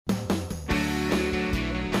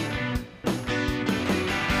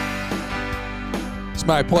It's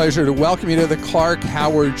my pleasure to welcome you to the Clark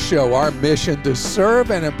Howard Show. Our mission to serve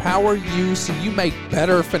and empower you so you make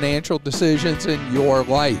better financial decisions in your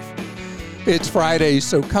life. It's Friday,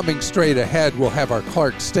 so coming straight ahead, we'll have our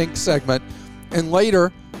Clark Stinks segment. And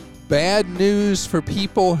later, bad news for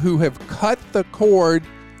people who have cut the cord,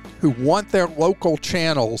 who want their local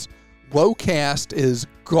channels. Locast is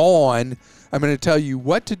gone. I'm going to tell you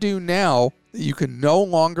what to do now that you can no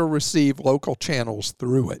longer receive local channels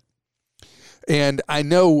through it. And I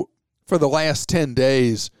know for the last 10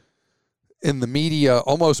 days in the media,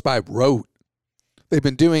 almost by rote, they've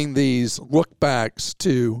been doing these look-backs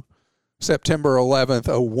to September 11th,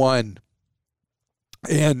 01.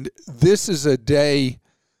 And this is a day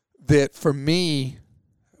that for me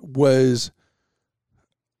was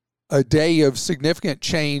a day of significant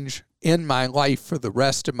change in my life for the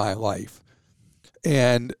rest of my life.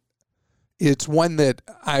 And it's one that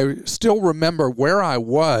I still remember where I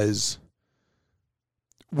was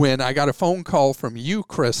when I got a phone call from you,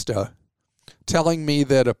 Krista, telling me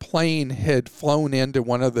that a plane had flown into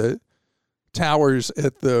one of the towers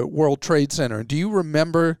at the World Trade Center. Do you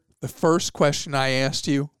remember the first question I asked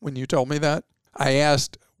you when you told me that? I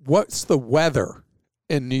asked, what's the weather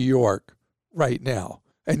in New York right now?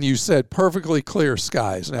 And you said perfectly clear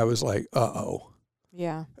skies. And I was like, uh-oh.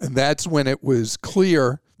 Yeah. And that's when it was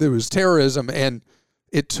clear there was terrorism. And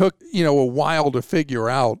it took, a while to figure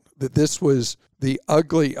out that this was the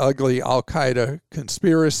ugly, ugly Al-Qaeda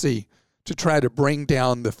conspiracy to try to bring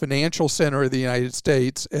down the financial center of the United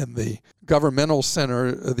States and the governmental center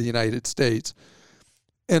of the United States.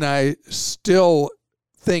 And I still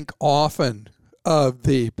think often of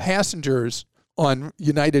the passengers on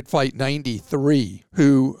United Flight 93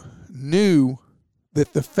 who knew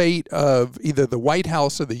that the fate of either the White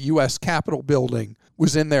House or the U.S. Capitol building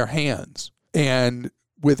was in their hands, and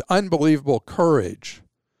with unbelievable courage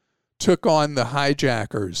took on the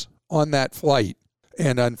hijackers on that flight.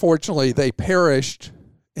 And unfortunately, they perished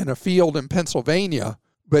in a field in Pennsylvania,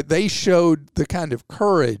 but they showed the kind of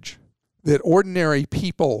courage that ordinary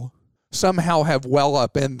people somehow have well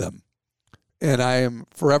up in them. And I am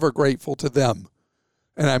forever grateful to them.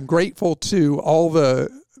 And I'm grateful to all the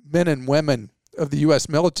men and women of the U.S.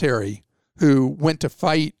 military who went to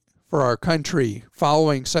fight for our country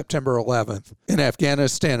following September 11th in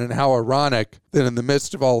Afghanistan, and how ironic that in the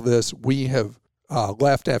midst of all this, we have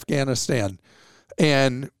left Afghanistan.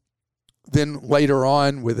 And then later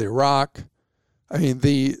on with Iraq, I mean,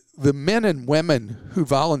 the men and women who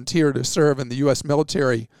volunteer to serve in the U.S.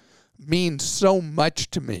 military mean so much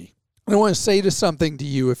to me. And I want to say something to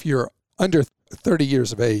you if you're under 30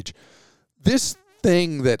 years of age. This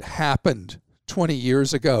thing that happened 20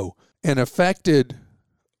 years ago and affected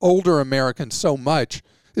older Americans so much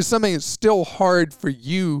is something that's still hard for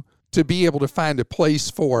you to be able to find a place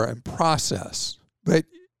for and process. But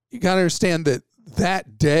you got to understand that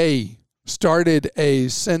that day started a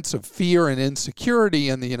sense of fear and insecurity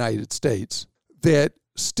in the United States that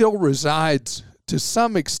still resides to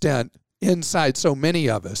some extent inside so many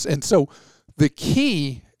of us. And so the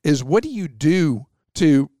key is, what do you do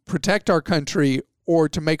to protect our country or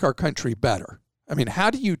to make our country better? I mean, how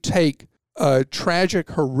do you take a tragic,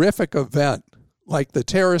 horrific event like the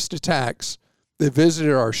terrorist attacks that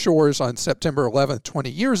visited our shores on September 11th, 20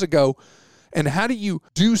 years ago, and how do you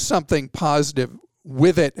do something positive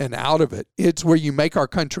with it and out of it? It's where you make our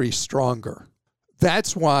country stronger.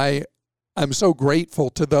 That's why I'm so grateful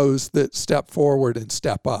to those that step forward and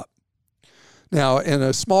step up. Now, in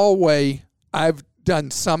a small way, I've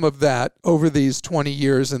done some of that over these 20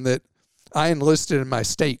 years, in that I enlisted in my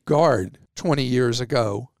state guard 20 years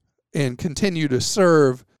ago and continue to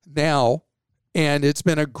serve now. And it's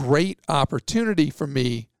been a great opportunity for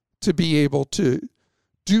me to be able to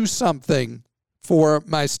do something for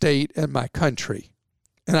my state and my country.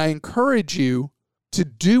 And I encourage you to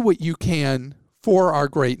do what you can for our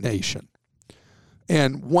great nation.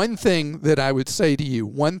 And one thing that I would say to you,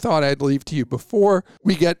 one thought I'd leave to you before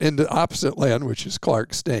we get into opposite land, which is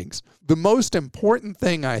Clark Stinks. The most important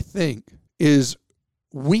thing, I think, is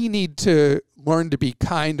we need to learn to be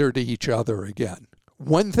kinder to each other again.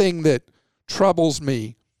 One thing that troubles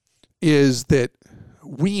me is that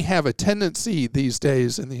we have a tendency these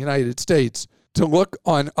days in the United States to look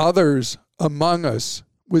on others among us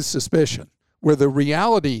with suspicion, where the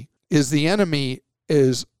reality is the enemy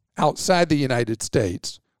is outside the United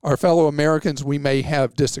States. Our fellow Americans we may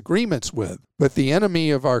have disagreements with, but the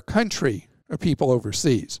enemy of our country are people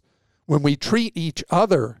overseas. When we treat each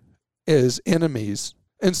other as enemies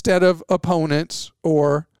instead of opponents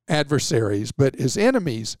or adversaries, but as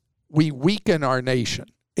enemies, we weaken our nation.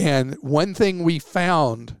 And one thing we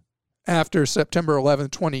found after September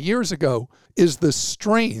 11th, 20 years ago, is the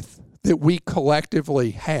strength that we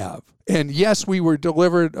collectively have. And yes, we were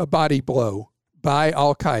delivered a body blow by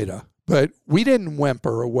Al-Qaeda, but we didn't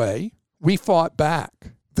whimper away. We fought back.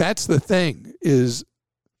 That's the thing, is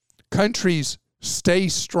countries stay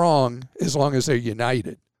strong as long as they're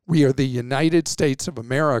united. We are the United States of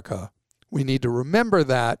America. We need to remember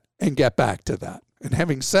that and get back to that. And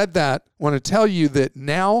having said that, I want to tell you that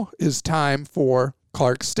now is time for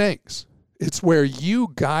Clark Stinks. It's where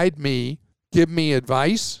you guide me, give me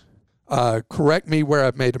advice, correct me where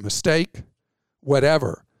I've made a mistake,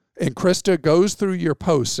 whatever. And Krista goes through your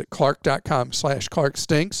posts at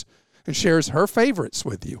clark.com/ClarkStinks and shares her favorites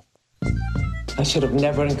with you. I should have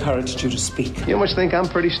never encouraged you to speak. You must think I'm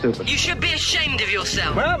pretty stupid. You should be ashamed of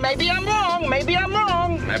yourself. Well, maybe I'm wrong. Maybe I'm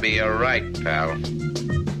wrong. Maybe you're right, pal.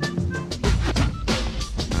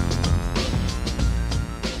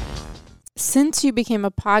 Since you became a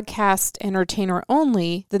podcast entertainer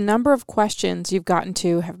only, the number of questions you've gotten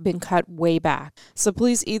to have been cut way back. So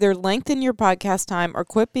please either lengthen your podcast time or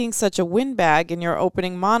quit being such a windbag in your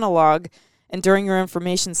opening monologue and during your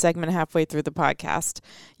information segment halfway through the podcast.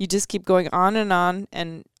 You just keep going on and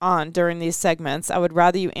on during these segments. I would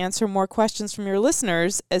rather you answer more questions from your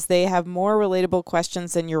listeners, as they have more relatable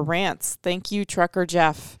questions than your rants. Thank you, Trucker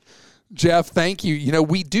Jeff. Jeff, thank you. You know,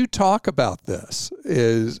 we do talk about this,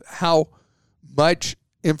 is how much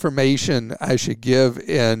information I should give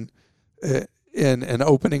in an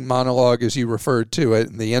opening monologue, as you referred to it,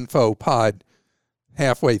 in the info pod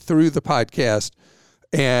halfway through the podcast,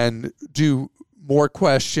 and do more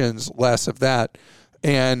questions, less of that.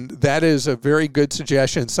 And that is a very good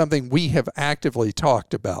suggestion, something we have actively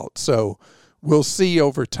talked about. So we'll see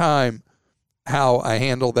over time how I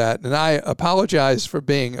handle that. And I apologize for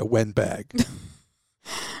being a windbag.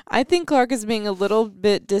 I think Clark is being a little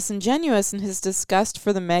bit disingenuous in his disgust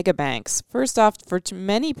for the mega banks. First off, for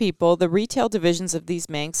many people, the retail divisions of these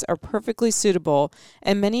banks are perfectly suitable,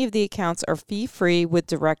 and many of the accounts are fee-free with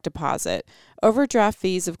direct deposit. Overdraft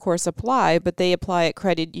fees, of course, apply, but they apply at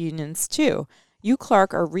credit unions too. You,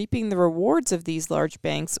 Clark, are reaping the rewards of these large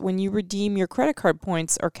banks when you redeem your credit card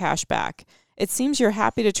points or cash back. It seems you're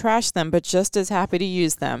happy to trash them, but just as happy to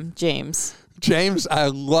use them. James. James, I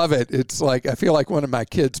love it. It's like, I feel like one of my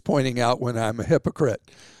kids pointing out when I'm a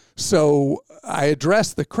hypocrite. So I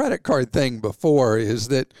addressed the credit card thing before, is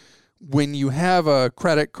that when you have a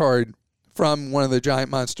credit card from one of the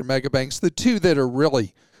giant monster mega banks, the two that are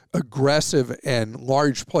really aggressive and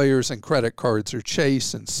large players in credit cards are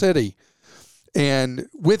Chase and Citi. And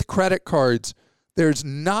with credit cards, there's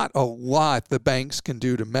not a lot the banks can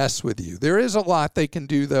do to mess with you. There is a lot they can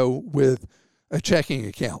do, though, with a checking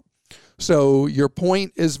account. So your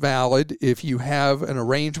point is valid. If you have an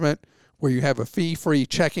arrangement where you have a fee-free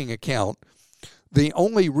checking account, the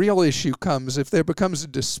only real issue comes if there becomes a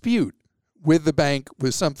dispute with the bank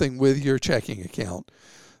with something with your checking account.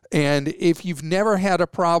 And if you've never had a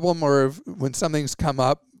problem, or if, when something's come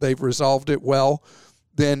up, they've resolved it well,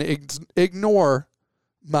 then ignore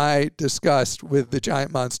my disgust with the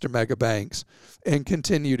giant monster mega banks and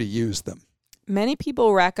continue to use them. Many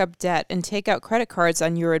people rack up debt and take out credit cards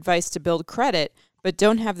on your advice to build credit, but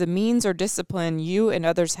don't have the means or discipline you and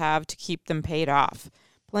others have to keep them paid off.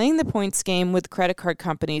 Playing the points game with credit card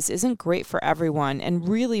companies isn't great for everyone, and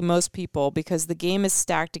really most people, because the game is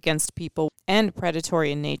stacked against people and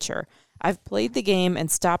predatory in nature. I've played the game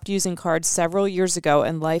and stopped using cards several years ago,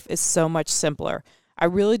 and life is so much simpler. I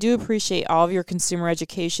really do appreciate all of your consumer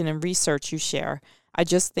education and research you share. I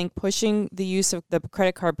just think pushing the use of the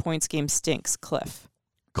credit card points game stinks. Cliff.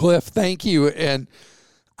 Cliff, thank you. And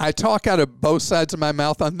I talk out of both sides of my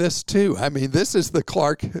mouth on this too. I mean, this is the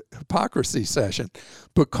Clark hypocrisy session,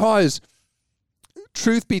 because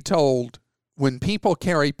truth be told, when people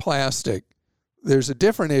carry plastic, there's a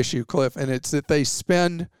different issue, Cliff, and it's that they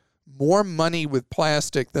spend more money with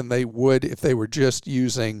plastic than they would if they were just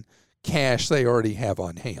using cash they already have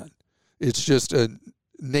on hand. It's just a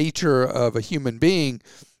nature of a human being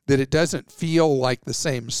that it doesn't feel like the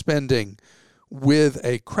same spending with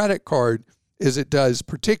a credit card as it does,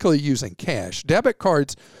 particularly using cash. Debit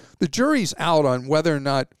cards, the jury's out on whether or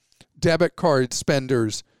not debit card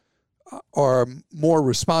spenders are more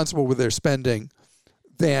responsible with their spending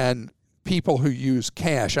than people who use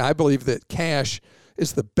cash. I believe that cash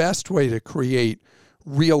is the best way to create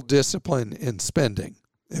real discipline in spending.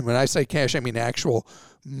 And when I say cash, I mean actual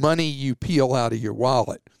money you peel out of your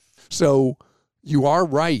wallet. So you are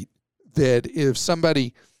right that if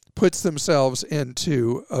somebody puts themselves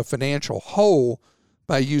into a financial hole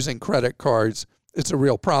by using credit cards, it's a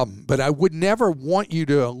real problem. But I would never want you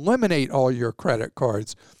to eliminate all your credit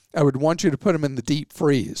cards. I would want you to put them in the deep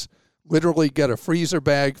freeze. literally get a freezer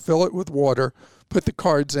bag, fill it with water, put the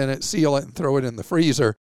cards in it, seal it, and throw it in the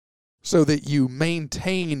freezer so that you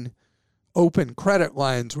maintain open credit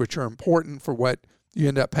lines, which are important for what you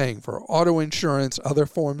end up paying for auto insurance, other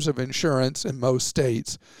forms of insurance in most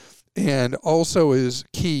states, and also is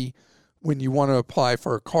key when you want to apply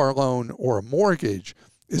for a car loan or a mortgage,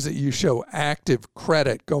 is that you show active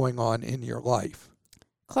credit going on in your life.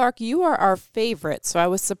 Clark, you are our favorite, so I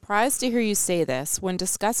was surprised to hear you say this. When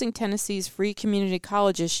discussing Tennessee's free community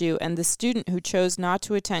college issue and the student who chose not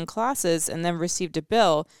to attend classes and then received a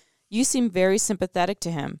bill, you seem very sympathetic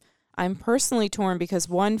to him. I'm personally torn because,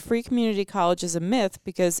 one, free community college is a myth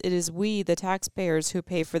because it is we, the taxpayers, who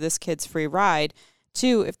pay for this kid's free ride.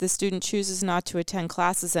 Two, if the student chooses not to attend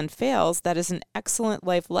classes and fails, that is an excellent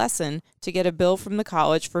life lesson to get a bill from the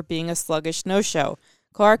college for being a sluggish no-show.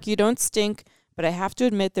 Clark, you don't stink, but I have to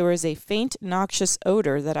admit there was a faint, noxious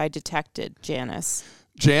odor that I detected. Janice.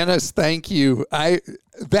 Janice, thank you.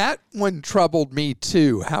 That one troubled me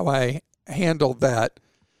too, how I handled that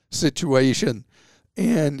situation.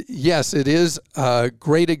 And yes, it is a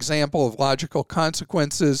great example of logical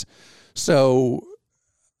consequences. So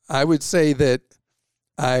I would say that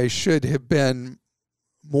I should have been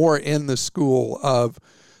more in the school of,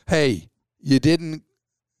 hey, you didn't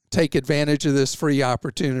take advantage of this free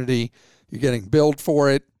opportunity. You're getting billed for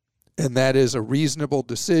it, and that is a reasonable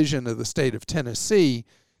decision of the state of Tennessee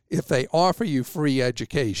if they offer you free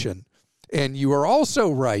education. And you are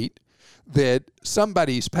also right that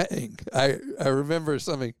somebody's paying. I remember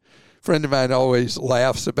something a friend of mine always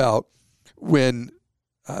laughs about when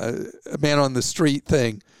a man on the street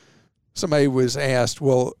thing, somebody was asked,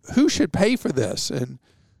 well, who should pay for this? And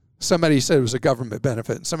somebody said it was a government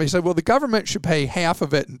benefit. And somebody said, well, the government should pay half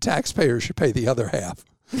of it and taxpayers should pay the other half.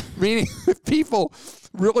 Meaning people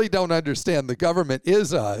really don't understand the government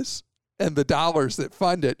is us and the dollars that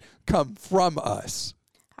fund it come from us.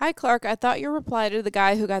 Hi, Clark. I thought your reply to the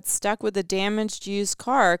guy who got stuck with a damaged used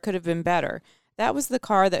car could have been better. That was the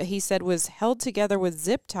car that he said was held together with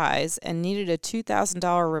zip ties and needed a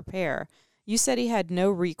 $2,000 repair. You said he had no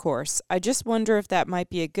recourse. I just wonder if that might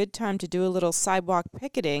be a good time to do a little sidewalk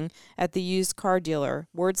picketing at the used car dealer.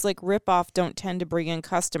 Words like rip-off don't tend to bring in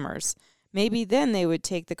customers. Maybe then they would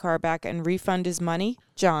take the car back and refund his money.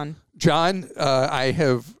 John, I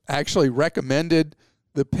have actually recommended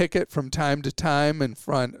the picket from time to time in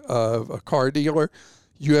front of a car dealer.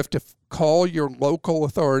 You have to call your local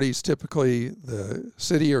authorities, typically the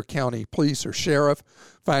city or county police or sheriff,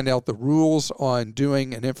 find out the rules on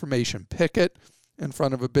doing an information picket in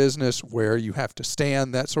front of a business, where you have to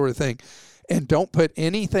stand, that sort of thing. And don't put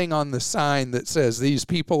anything on the sign that says these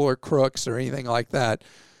people are crooks or anything like that.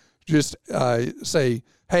 Just say,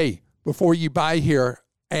 hey, before you buy here,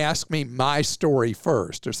 ask me my story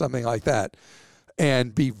first or something like that.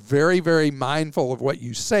 And be very, very mindful of what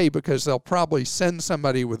you say, because they'll probably send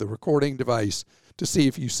somebody with a recording device to see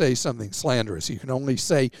if you say something slanderous. You can only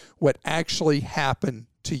say what actually happened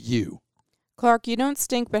to you. Clark, you don't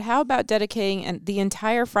stink, but how about dedicating the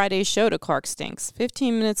entire Friday show to Clark Stinks?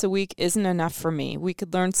 15 minutes a week isn't enough for me. We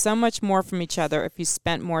could learn so much more from each other if you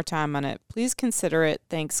spent more time on it. Please consider it.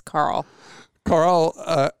 Thanks, Carl. Carl,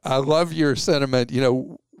 I love your sentiment. You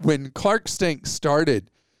know, when Clark Stinks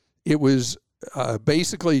started, it was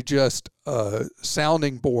basically just a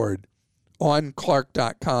sounding board on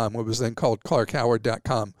Clark.com, what was then called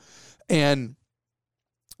ClarkHoward.com. And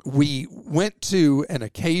we went to an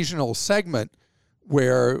occasional segment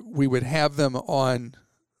where we would have them on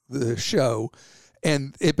the show,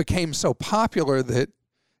 and it became so popular that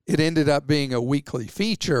it ended up being a weekly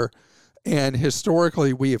feature. And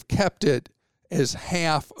historically, we have kept it as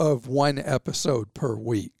half of one episode per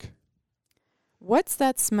week. What's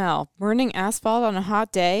that smell? Burning asphalt on a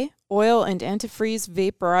hot day? Oil and antifreeze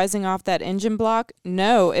vaporizing off that engine block?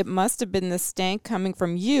 No, it must have been the stank coming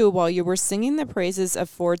from you while you were singing the praises of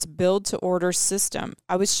Ford's build-to-order system.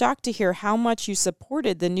 I was shocked to hear how much you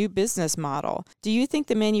supported the new business model. Do you think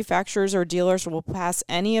the manufacturers or dealers will pass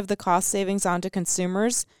any of the cost savings on to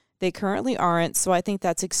consumers? They currently aren't, so I think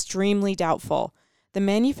that's extremely doubtful. The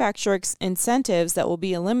manufacturer incentives that will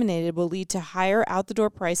be eliminated will lead to higher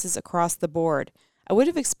out-the-door prices across the board. I would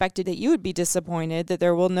have expected that you would be disappointed that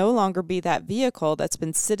there will no longer be that vehicle that's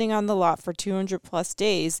been sitting on the lot for 200 plus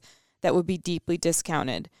days that would be deeply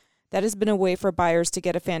discounted. That has been a way for buyers to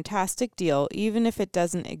get a fantastic deal, even if it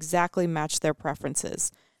doesn't exactly match their preferences.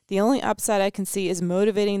 The only upside I can see is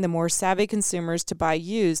motivating the more savvy consumers to buy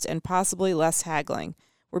used and possibly less haggling.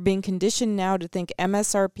 We're being conditioned now to think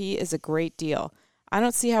MSRP is a great deal. I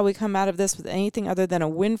don't see how we come out of this with anything other than a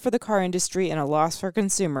win for the car industry and a loss for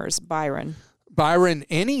consumers. Byron,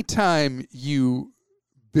 anytime you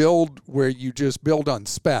build where you just build on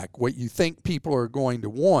spec, what you think people are going to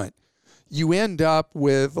want, you end up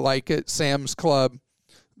with, like at Sam's Club,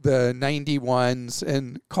 the 91s,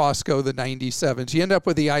 and Costco, the 97s. You end up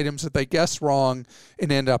with the items that they guess wrong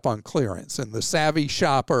and end up on clearance. And the savvy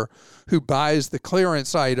shopper who buys the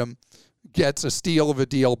clearance item gets a steal of a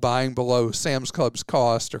deal buying below Sam's Club's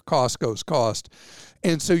cost or Costco's cost.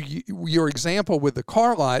 And so your example with the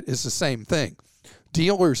car lot is the same thing.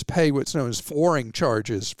 Dealers pay what's known as flooring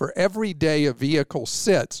charges for every day a vehicle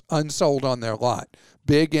sits unsold on their lot.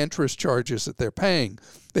 Big interest charges that they're paying.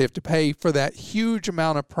 They have to pay for that huge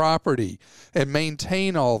amount of property and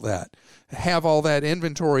maintain all that. Have all that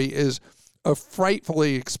inventory is a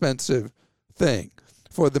frightfully expensive thing.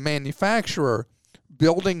 For the manufacturer,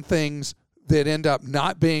 building things that end up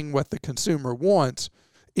not being what the consumer wants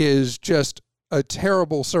is just a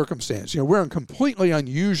terrible circumstance. We're in completely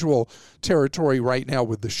unusual territory right now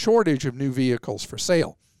with the shortage of new vehicles for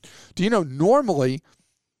sale. Do you know, normally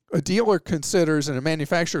a dealer considers and a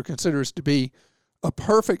manufacturer considers to be a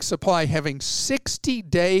perfect supply having 60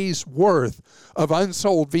 days worth of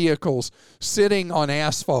unsold vehicles sitting on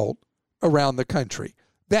asphalt around the country.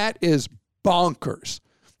 That is bonkers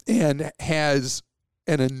and has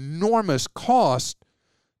an enormous cost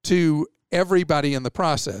to everybody in the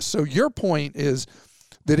process. So your point is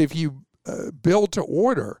that if you build to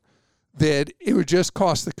order, that it would just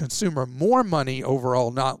cost the consumer more money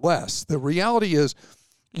overall, not less. The reality is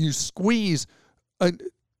you squeeze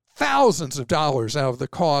thousands of dollars out of the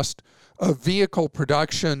cost of vehicle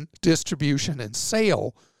production, distribution, and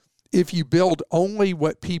sale if you build only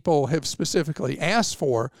what people have specifically asked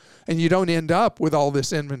for, and you don't end up with all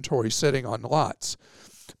this inventory sitting on lots.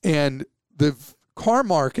 And the car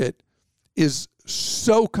market is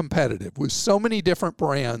so competitive with so many different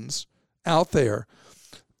brands out there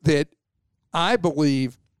that I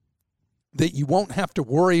believe that you won't have to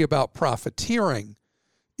worry about profiteering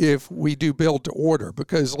if we do build to order.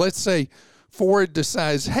 Because let's say Ford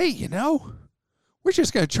decides, hey, we're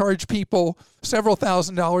just going to charge people several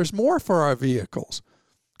 $1,000s more for our vehicles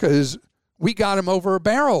because we got them over a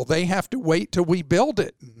barrel. They have to wait till we build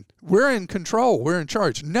it. We're in control. We're in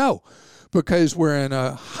charge. No, because we're in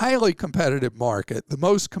a highly competitive market, the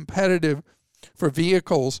most competitive for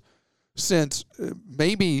vehicles since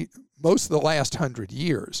maybe most of the last 100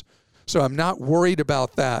 years. So I'm not worried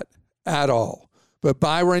about that at all. But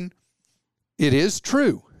Byron, it is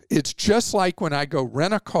true. It's just like when I go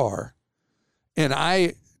rent a car and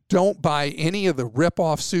I don't buy any of the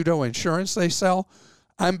rip-off pseudo insurance they sell,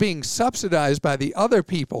 I'm being subsidized by the other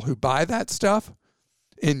people who buy that stuff.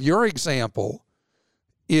 In your example,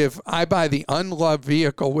 if I buy the unloved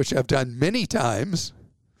vehicle, which I've done many times,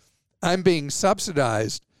 I'm being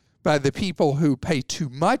subsidized by the people who pay too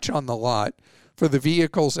much on the lot for the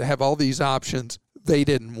vehicles that have all these options they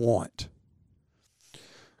didn't want.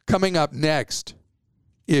 Coming up next,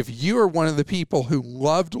 if you are one of the people who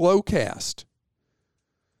loved Locast,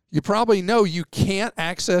 you probably know you can't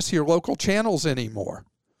access your local channels anymore.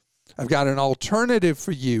 I've got an alternative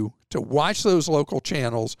for you to watch those local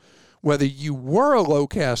channels, whether you were a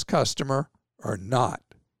Locast customer or not.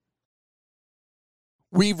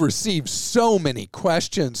 We've received so many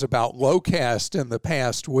questions about Locast in the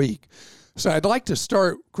past week. So I'd like to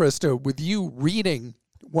start, Krista, with you reading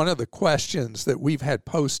one of the questions that we've had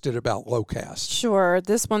posted about Locast. Sure.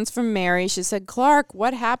 This one's from Mary. She said, Clark,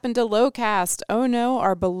 what happened to Locast? Oh no,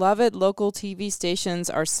 our beloved local TV stations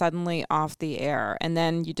are suddenly off the air. And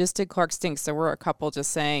then you just did Clark Stinks. There were a couple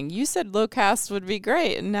just saying, you said Locast would be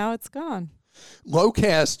great, and now it's gone.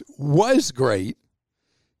 Locast was great.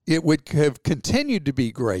 It would have continued to be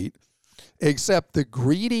great, except the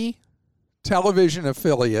greedy television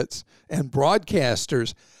affiliates and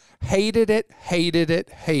broadcasters hated it.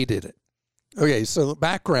 Okay, so the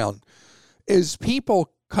background is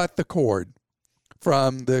people cut the cord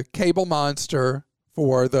from the cable monster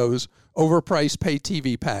for those overpriced pay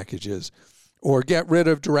TV packages, or get rid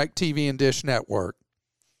of DirecTV and Dish Network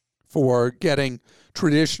for getting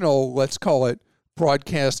traditional, let's call it,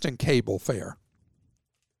 broadcast and cable fare.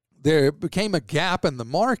 There became a gap in the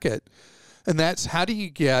market, and that's how do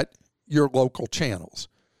you get your local channels?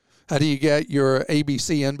 How do you get your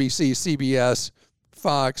ABC, NBC, CBS,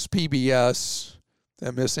 Fox, PBS? Did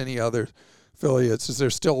I miss any other affiliates? Is there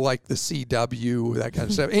still like the CW, that kind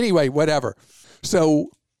of stuff? Anyway, whatever.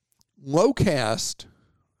 So Locast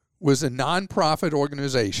was a nonprofit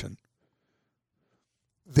organization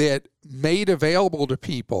that made available to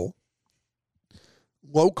people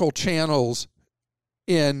local channels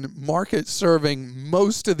in markets serving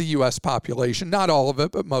most of the U.S. population, not all of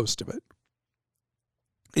it, but most of it.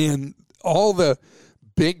 And all the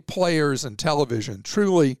big players in television,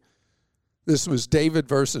 truly, this was David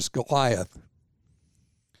versus Goliath,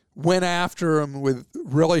 went after him with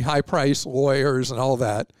really high-priced lawyers and all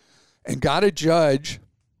that, and got a judge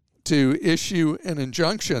to issue an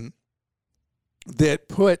injunction that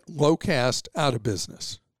put Locast out of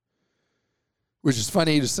business, which is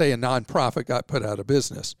funny to say a nonprofit got put out of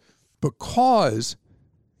business, because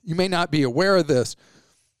you may not be aware of this.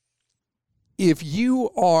 If you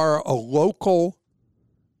are a local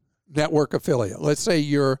network affiliate, let's say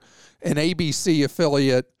you're an ABC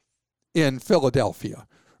affiliate in Philadelphia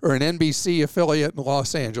or an NBC affiliate in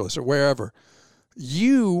Los Angeles or wherever,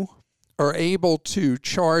 you are able to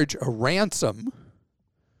charge a ransom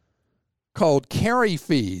called carry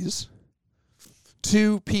fees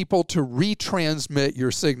to people to retransmit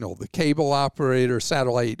your signal, the cable operator,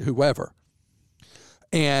 satellite, whoever.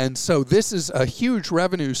 And so this is a huge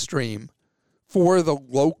revenue stream for the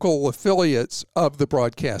local affiliates of the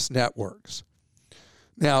broadcast networks.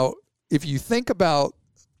 Now, if you think about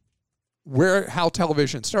how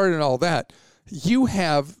television started and all that, you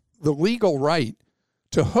have the legal right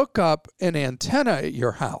to hook up an antenna at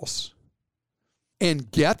your house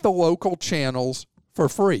and get the local channels for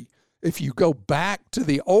free. If you go back to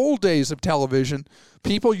the old days of television,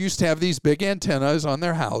 people used to have these big antennas on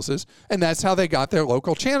their houses, and that's how they got their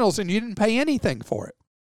local channels, and you didn't pay anything for it.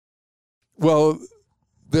 Well,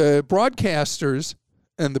 the broadcasters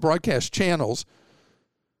and the broadcast channels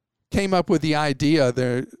came up with the idea,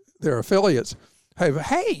 their affiliates,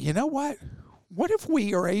 hey, you know what? What if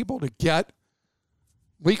we are able to get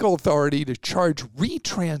legal authority to charge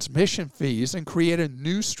retransmission fees and create a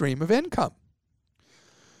new stream of income?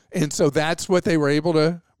 And so that's what they were able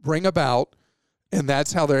to bring about, and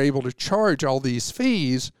that's how they're able to charge all these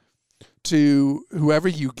fees to whoever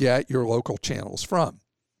you get your local channels from.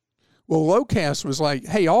 Well, Locast was like,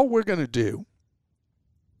 hey, all we're going to do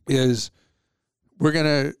is we're going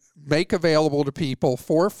to make available to people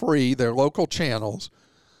for free their local channels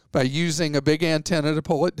by using a big antenna to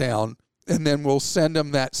pull it down, and then we'll send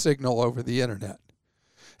them that signal over the internet.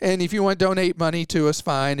 And if you want to donate money to us,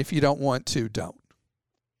 fine. If you don't want to, don't.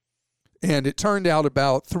 And it turned out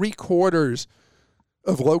about 3/4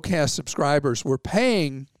 of Locast subscribers were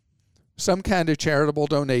paying some kind of charitable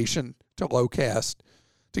donation to Locast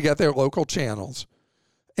to get their local channels.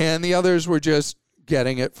 And the others were just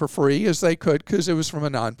getting it for free as they could because it was from a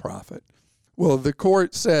nonprofit. Well, the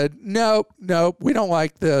court said, nope, we don't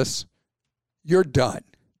like this. You're done.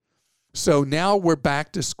 So now we're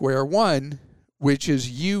back to square one, which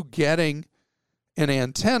is you getting an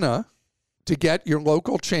antenna to get your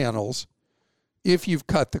local channels if you've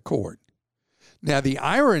cut the cord. Now, the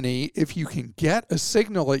irony, if you can get a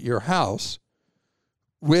signal at your house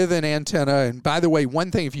with an antenna, and by the way,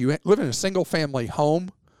 one thing, if you live in a single-family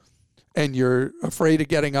home and you're afraid of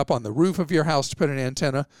getting up on the roof of your house to put an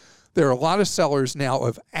antenna, there are a lot of sellers now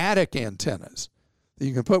of attic antennas.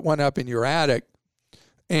 You can put one up in your attic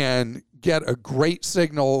and get a great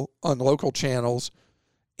signal on local channels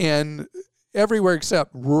in everywhere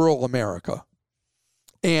except rural America.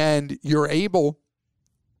 And you're able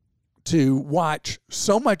to watch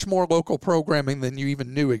so much more local programming than you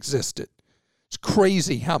even knew existed. It's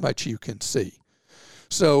crazy how much you can see.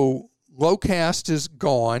 So Locast is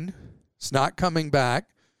gone. It's not coming back.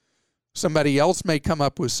 Somebody else may come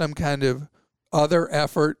up with some kind of other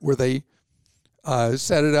effort where they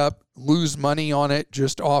set it up, lose money on it,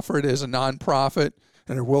 just offer it as a nonprofit,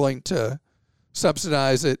 and are willing to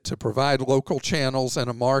subsidize it to provide local channels and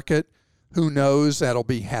a market. Who knows? That'll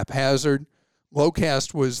be haphazard.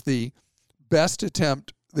 Locast was the best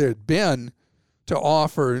attempt there had been to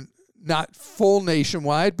offer, not full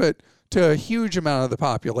nationwide, but to a huge amount of the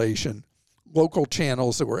population, local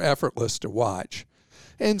channels that were effortless to watch.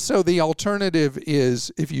 And so the alternative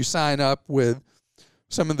is, if you sign up with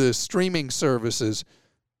some of the streaming services,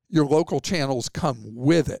 your local channels come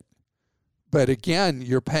with it. But again,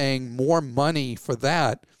 you're paying more money for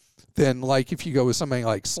that than like if you go with something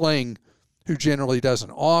like Sling, who generally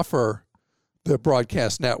doesn't offer the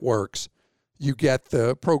broadcast networks. You get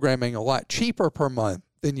the programming a lot cheaper per month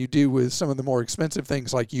than you do with some of the more expensive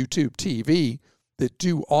things like YouTube TV that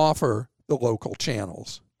do offer the local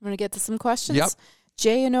channels. I'm going to get to some questions. Yep.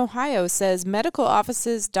 Jay in Ohio says medical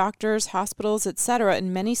offices, doctors, hospitals, etc.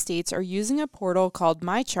 in many states are using a portal called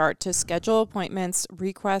MyChart to schedule appointments,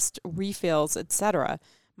 request refills, etc.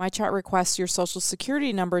 MyChart requests your social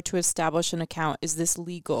security number to establish an account. Is this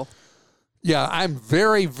legal? Yeah, I'm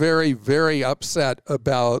very, very, very upset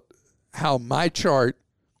about how MyChart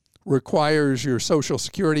requires your social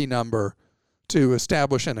security number to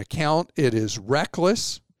establish an account. It is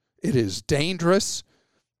reckless. It is dangerous.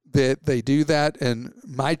 that they do that. And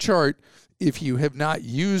my chart, if you have not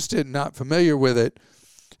used it, not familiar with it,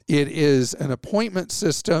 it is an appointment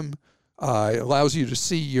system. It allows you to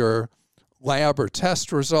see your lab or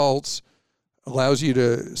test results, allows you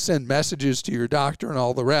to send messages to your doctor and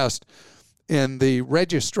all the rest. And the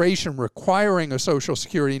registration requiring a Social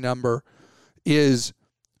Security number is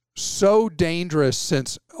so dangerous,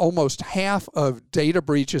 since almost half of data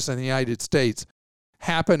breaches in the United States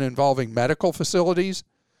happen involving medical facilities.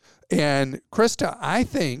 And Krista, I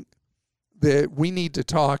think that we need to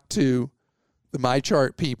talk to the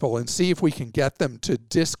MyChart people and see if we can get them to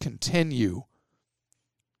discontinue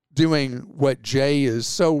doing what Jay is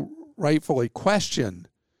so rightfully questioned,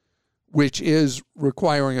 which is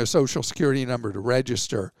requiring a Social Security number to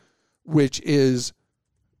register, which is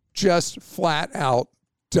just flat out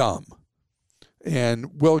dumb.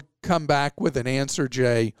 And we'll come back with an answer,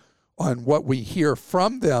 Jay, on what we hear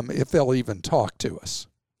from them, if they'll even talk to us.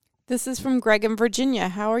 This is from Greg in Virginia.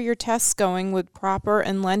 How are your tests going with Proper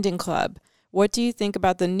and Lending Club? What do you think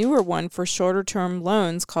about the newer one for shorter-term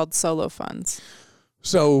loans called Solo Funds?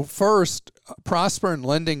 So first, Prosper and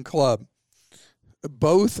Lending Club,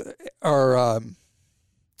 both are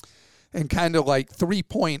in kind of like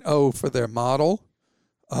 3.0 for their model.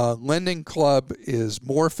 Lending Club is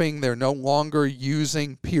morphing. They're no longer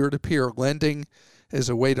using peer-to-peer lending as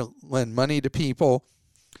a way to lend money to people.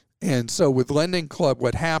 And so with Lending Club,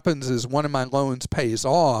 what happens is one of my loans pays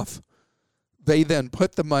off. They then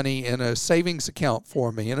put the money in a savings account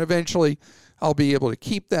for me, and eventually I'll be able to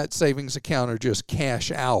keep that savings account or just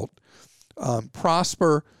cash out.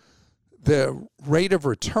 Prosper, the rate of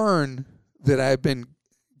return that I've been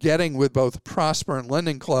getting with both Prosper and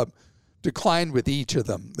Lending Club declined with each of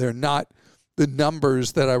them. They're not the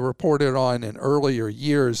numbers that I reported on in earlier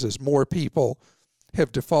years as more people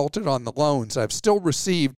have defaulted on the loans. I've still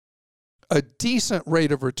received a decent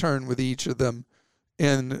rate of return with each of them,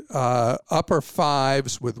 in upper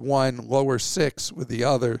fives with one, lower six with the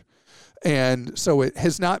other. And so it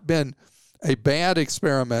has not been a bad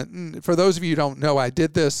experiment. And for those of you who don't know, I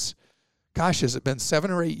did this, gosh, has it been 7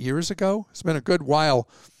 or 8 years ago? It's been a good while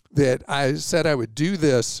that I said I would do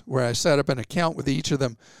this, where I set up an account with each of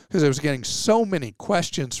them, because I was getting so many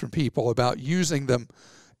questions from people about using them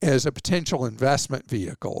as a potential investment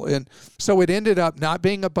vehicle. And so it ended up not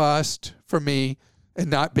being a bust for me and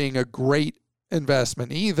not being a great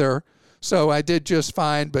investment either. So I did just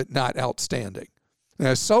fine, but not outstanding.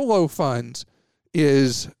 Now, Solo Funds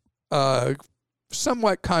is a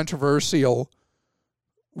somewhat controversial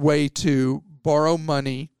way to borrow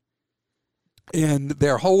money. And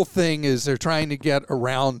their whole thing is they're trying to get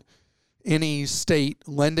around any state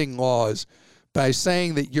lending laws by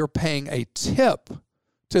saying that you're paying a tip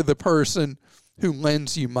to the person who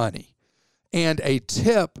lends you money, and a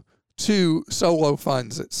tip to Solo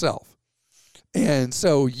Funds itself. And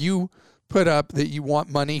so you put up that you want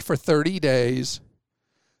money for 30 days.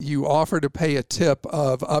 You offer to pay a tip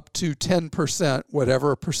of up to 10%,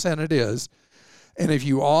 whatever percent it is. And if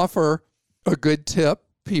you offer a good tip,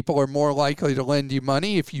 people are more likely to lend you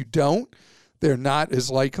money. If you don't, they're not as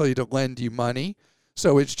likely to lend you money.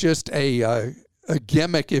 So it's just a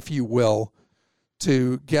gimmick, if you will,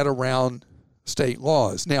 to get around state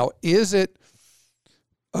laws. Now, is it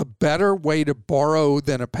a better way to borrow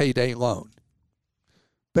than a payday loan?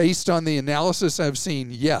 Based on the analysis I've seen,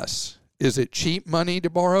 yes. Is it cheap money to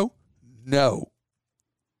borrow? No.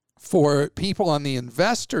 For people on the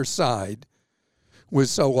investor side with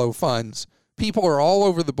Solo Funds, people are all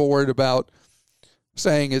over the board about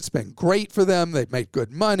saying it's been great for them, they've made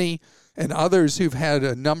good money, and others who've had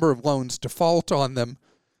a number of loans default on them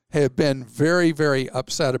have been very, very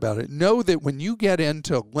upset about it. Know that when you get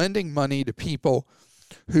into lending money to people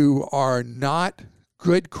who are not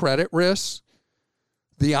good credit risks,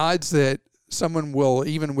 the odds that someone will,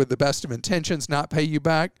 even with the best of intentions, not pay you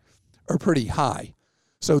back are pretty high.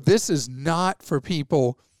 So this is not for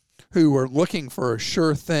people who are looking for a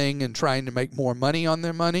sure thing and trying to make more money on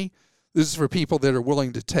their money. This is for people that are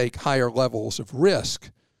willing to take higher levels of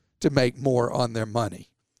risk to make more on their money.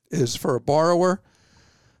 Is for a borrower,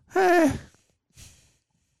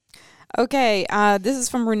 Okay, this is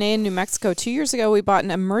from Renee in New Mexico. 2 years ago, we bought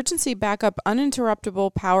an emergency backup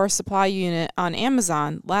uninterruptible power supply unit on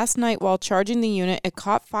Amazon. Last night, while charging the unit, it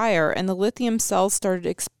caught fire and the lithium cells started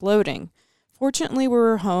exploding. Fortunately, we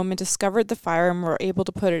were home and discovered the fire and were able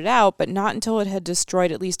to put it out, but not until it had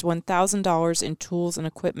destroyed at least $1,000 in tools and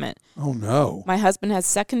equipment. Oh, no. My husband has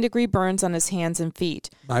second-degree burns on his hands and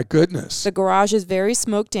feet. My goodness. The garage is very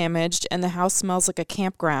smoke damaged and the house smells like a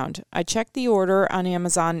campground. I checked the order on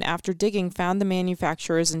Amazon and after digging found the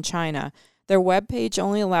manufacturers in China. Their webpage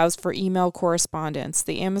only allows for email correspondence.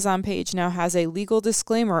 The Amazon page now has a legal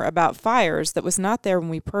disclaimer about fires that was not there when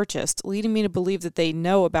we purchased, leading me to believe that they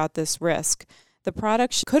know about this risk. The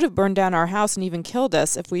product could have burned down our house and even killed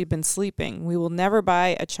us if we'd been sleeping. We will never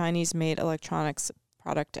buy a Chinese-made electronics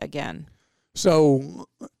product again. So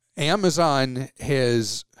Amazon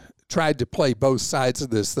has tried to play both sides of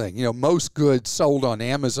this thing. You know, most goods sold on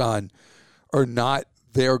Amazon are not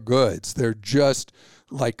their goods. They're just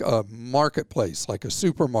like a marketplace, like a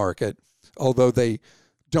supermarket, although they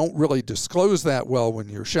don't really disclose that well when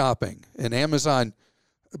you're shopping. And Amazon,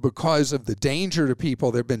 because of the danger to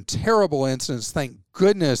people, there have been terrible incidents. Thank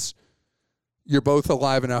goodness you're both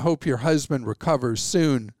alive, and I hope your husband recovers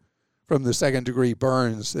soon from the second-degree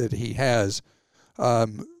burns that he has.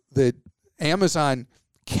 That Amazon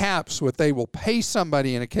caps what they will pay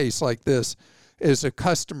somebody in a case like this as a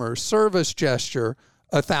customer service gesture,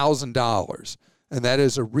 $1,000. And that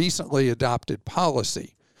is a recently adopted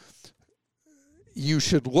policy. You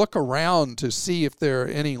should look around to see if there are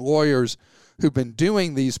any lawyers who've been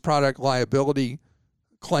doing these product liability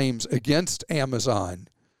claims against Amazon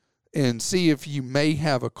and see if you may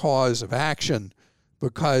have a cause of action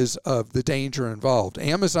because of the danger involved.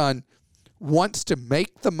 Amazon wants to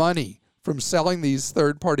make the money from selling these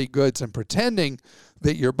third-party goods and pretending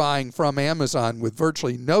that you're buying from Amazon with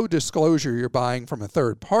virtually no disclosure you're buying from a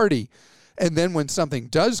third party. And then when something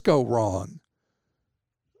does go wrong,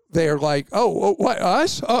 they're like, oh, what,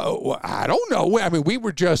 us? Oh, I don't know. I mean, we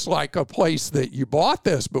were just like a place that you bought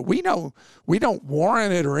this, but we don't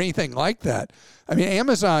warrant it or anything like that. I mean,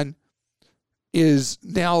 Amazon is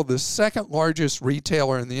now the second largest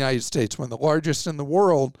retailer in the United States, one of the largest in the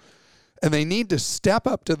world, and they need to step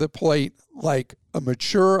up to the plate like a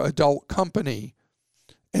mature adult company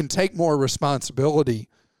and take more responsibility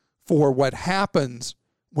for what happens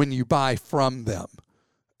when you buy from them.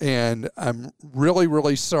 And I'm really,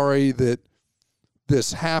 really sorry that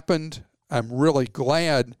this happened. I'm really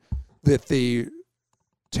glad that the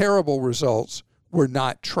terrible results were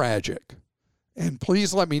not tragic. And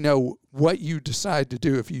please let me know what you decide to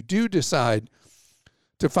do. If you do decide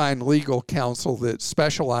to find legal counsel that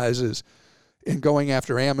specializes in going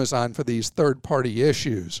after Amazon for these third-party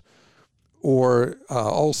issues, or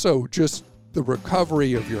also just the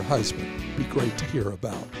recovery of your husband, would be great to hear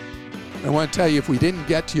about. I want to tell you, if we didn't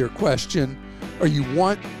get to your question or you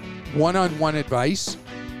want one-on-one advice,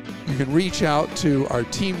 you can reach out to our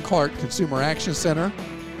Team Clark Consumer Action Center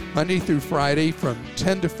Monday through Friday from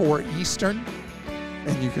 10 to 4 Eastern,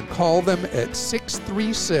 and you can call them at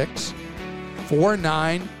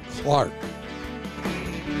 636-49-CLARK.